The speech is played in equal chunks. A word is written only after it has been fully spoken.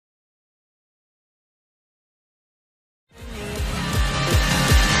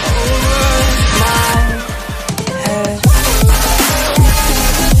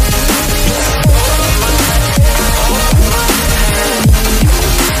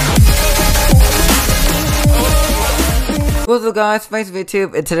What's up guys, thanks for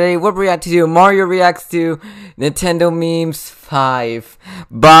YouTube, and today we're reacting to Mario reacts to Nintendo Memes 5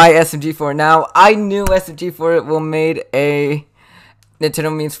 by SMG4. Now, I knew SMG4 will made a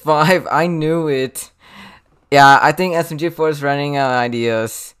Nintendo Memes 5, I knew it. Yeah, I think SMG4 is running out of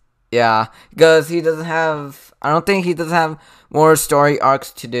ideas. Yeah, because he doesn't have, I don't think he doesn't have more story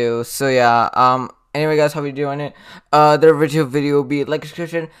arcs to do, so yeah, anyway guys, hope you're doing it. The original video will be like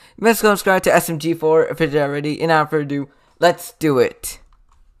description. Make sure to subscribe to SMG4 if you're not already. And without further ado, let's do it.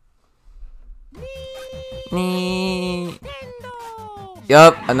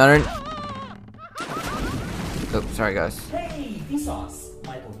 Yup, another. Oh, sorry guys. Hey, Vsauce,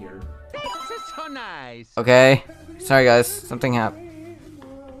 Michael here. This is so nice. Okay, sorry guys, something happened.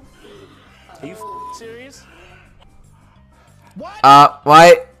 Are you serious?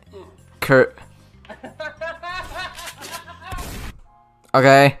 Why? Kurt.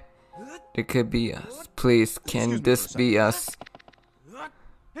 Okay. It could be us. Please, can this be us?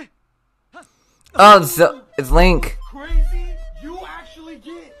 Oh, it's Link. Crazy? You actually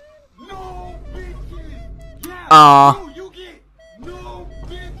get no bitches. Yeah. Aw. You get no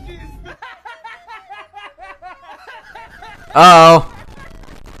bitches. Oh.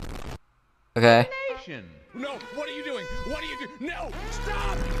 Okay. No, what are you doing? What are you doing? No,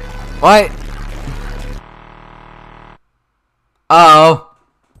 stop. What? Uh oh.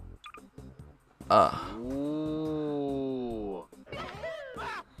 Ooh.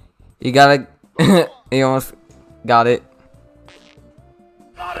 You gotta. You almost got it.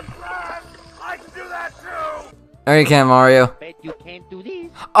 Not a plan. I can do that too. No, you can't, Mario. Bet you can't do this.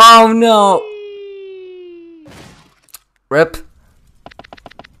 Oh no. Rip.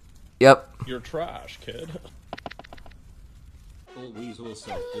 Yep. You're trash, kid. Always will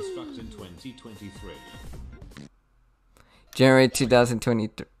self-destruct in 2023. January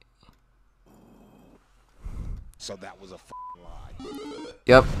 2023. So that was a lie.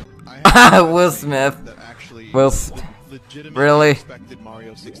 Yep. Will Smith. That actually Will legitimately really? expected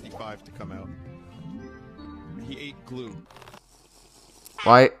Mario 65 to come out. He ate glue.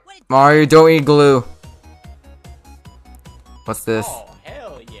 Why? Mario, don't eat glue. What's this? Oh,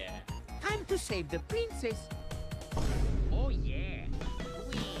 hell yeah. Time to save the princess. Oh, yeah.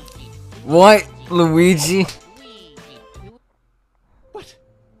 What? Luigi? But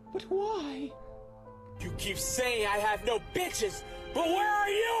why? You keep saying I have no bitches, but where are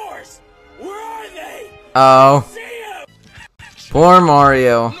yours? Where are they? Oh. See 'em. Poor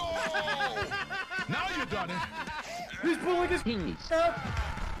Mario. Now you're done it. He's pulling his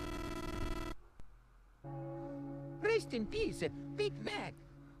Rest in peace, Big Mac.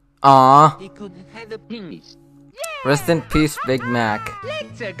 Aw. He could have the penis. Rest in peace, Big Mac.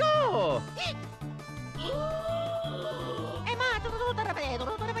 Let's go.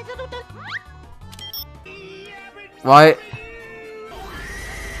 What?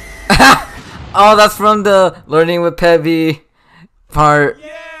 Oh, that's from the learning with Pebby part.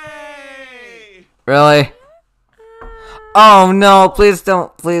 Yay! Really? Oh no, please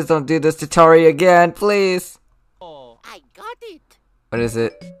don't do this to Tori again, please. Oh, I got it. What is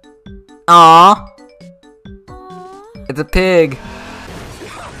it? Aw. It's a pig.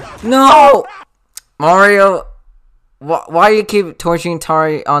 No! Mario, why you keep torturing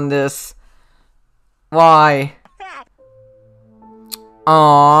Tari on this? Why?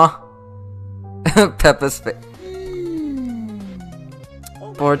 Aww. Peppa's face.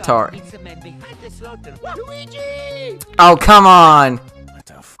 Poor Tari. It's the man behind the slaughter. Luigi! Oh, come on! What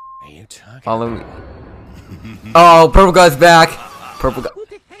the f are you talking Follow me. Oh, purple guy's back. Purple guy. Who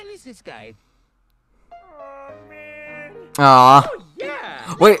the hell is this guy? Aw.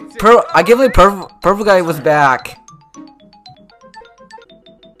 Yeah! Wait, I can't believe purple guy was back.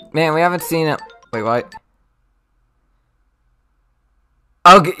 Man, we haven't seen it. Wait, what?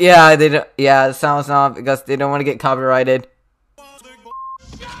 Oh, yeah, they don't. Yeah, the sound's not because they don't want to get copyrighted.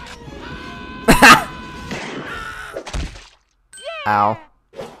 Ow.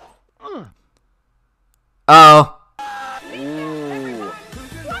 Oh. Ooh.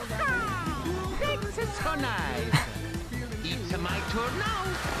 This is so nice. It's my turn now.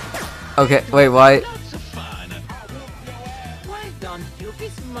 Okay, wait, what? Lots of fun. Why don't you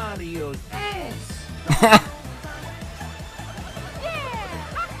kiss Mario's ass?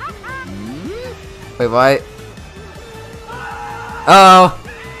 Wait, what? Oh.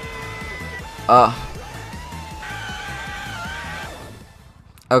 Oh.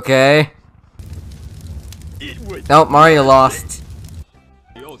 Okay. Nope, Mario lost.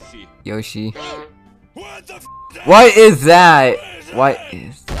 Yoshi. What the f What is that? What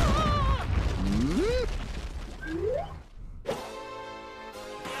is?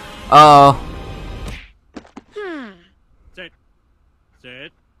 Oh. Say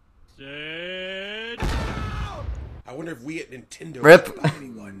we at Nintendo Rip. should be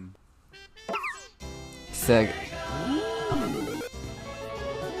anyone. Sick.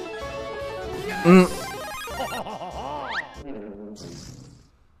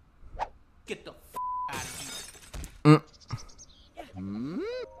 Get the out of here.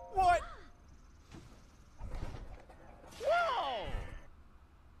 What?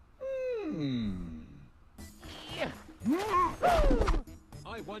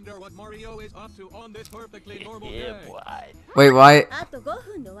 I wonder what Mario is up to on this perfectly normal Yeah, day. boy. Wait, why? あと5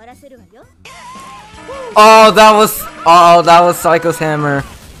分で終わらせるわよ。 Oh, that was Psycho's hammer.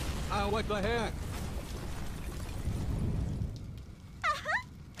 Ah, what the heck?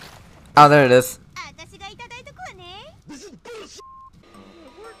 Oh, there it is. 私がいただいとくわね。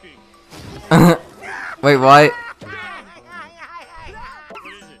Wait, what?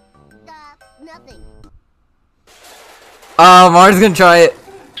 Nothing. Oh, Mario's gonna try it.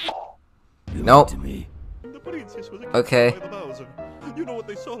 Nope. The princess was Okay. by the Bowser. You know what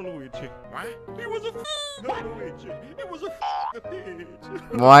they saw, Luigi? What? He was a no, Luigi. It was a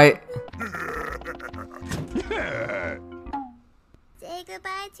bitch. Why? Say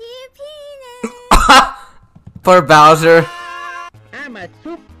goodbye to your penis. Poor Bowser. I'm a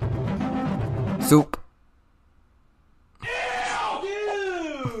soup. Soup.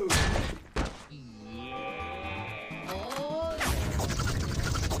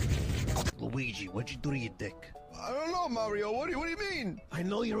 Luigi, what'd you do to your dick? I don't know, Mario. What do you mean? I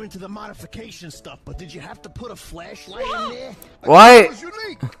know you're into the modification stuff, but did you have to put a flashlight in there? What? It was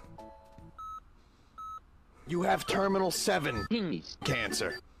unique. You have terminal 7 Things.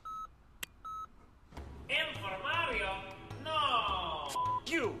 cancer. M for Mario? No!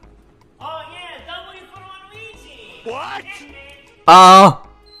 You! Oh yeah, W for Luigi! What? Oh.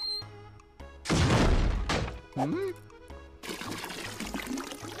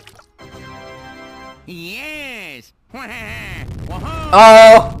 Yes. Oh.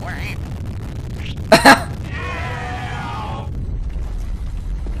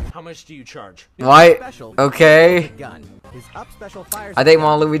 How much do you charge? Why? Okay. Gun. His up special fires. I think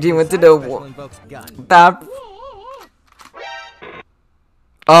Waluigi went to the invokes gun. that.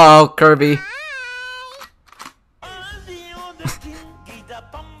 Oh, Kirby.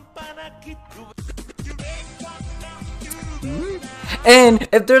 And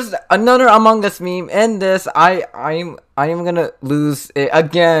if there's another Among Us meme in this, I'm gonna lose it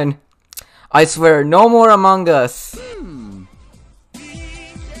again. I swear, no more Among Us.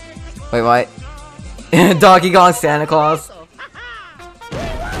 Wait, what? Donkey Kong Santa Claus.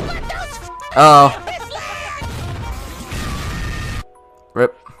 Oh.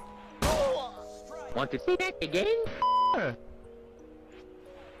 Rip. Want to see that again?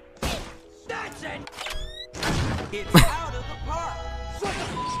 That's it! It's out of the park!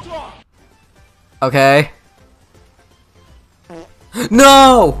 Strong! Okay.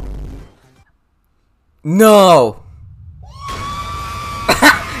 No! No!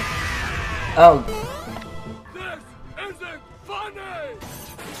 Oh. This isn't funny!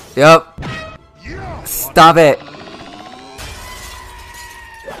 Yep. Stop it.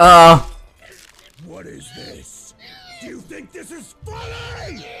 Oh. What is this? Do you think this is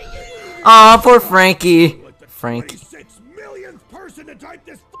funny? Aw, poor Frankie. Frankie. 26 millionth person to type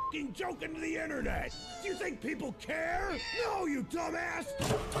this fucking joke into the internet. Do you think people care? No, you dumbass.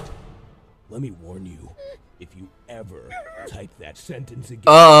 Let me warn you. If you ever type that sentence again,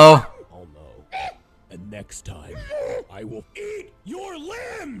 Uh-oh. I'll know. And next time, I will Eat your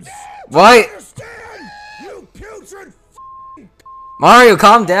limbs. What? Understand? You putrid. Mario,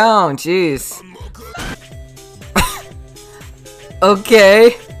 calm down. Jeez.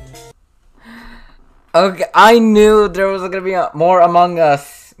 Okay. Okay, I knew there was gonna be more Among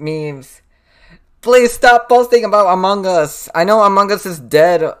Us memes. Please stop posting about Among Us. I know Among Us is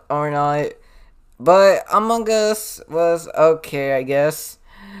dead or not, but Among Us was okay, I guess.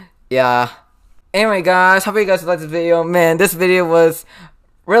 Yeah. Anyway, guys, hope you guys liked this video. Man, this video was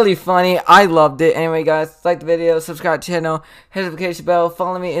really funny. I loved it. Anyway, guys, like the video, subscribe to the channel, hit the notification bell,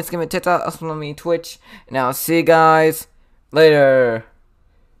 follow me Instagram and TikTok, also follow me Twitch. And I'll see you guys later.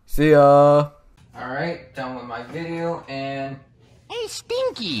 See ya. Alright, done with my video and... Hey,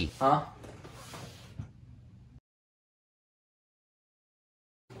 Stinky! Huh?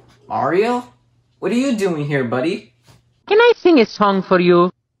 Mario? What are you doing here, buddy? Can I sing a song for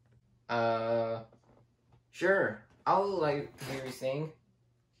you? Sure. I'll like hear you sing.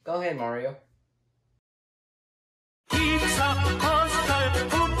 Go ahead, Mario. Pizza, pasta,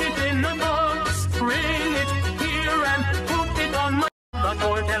 put it in a box, bring it here and put it on my... The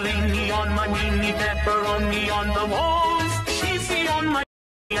tortellini on my mini, pepperoni on the walls, cheesy on my...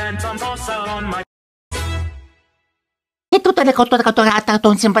 and some salsa on my...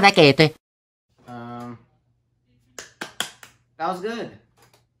 That was good.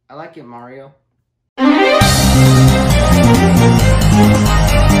 I like it, Mario.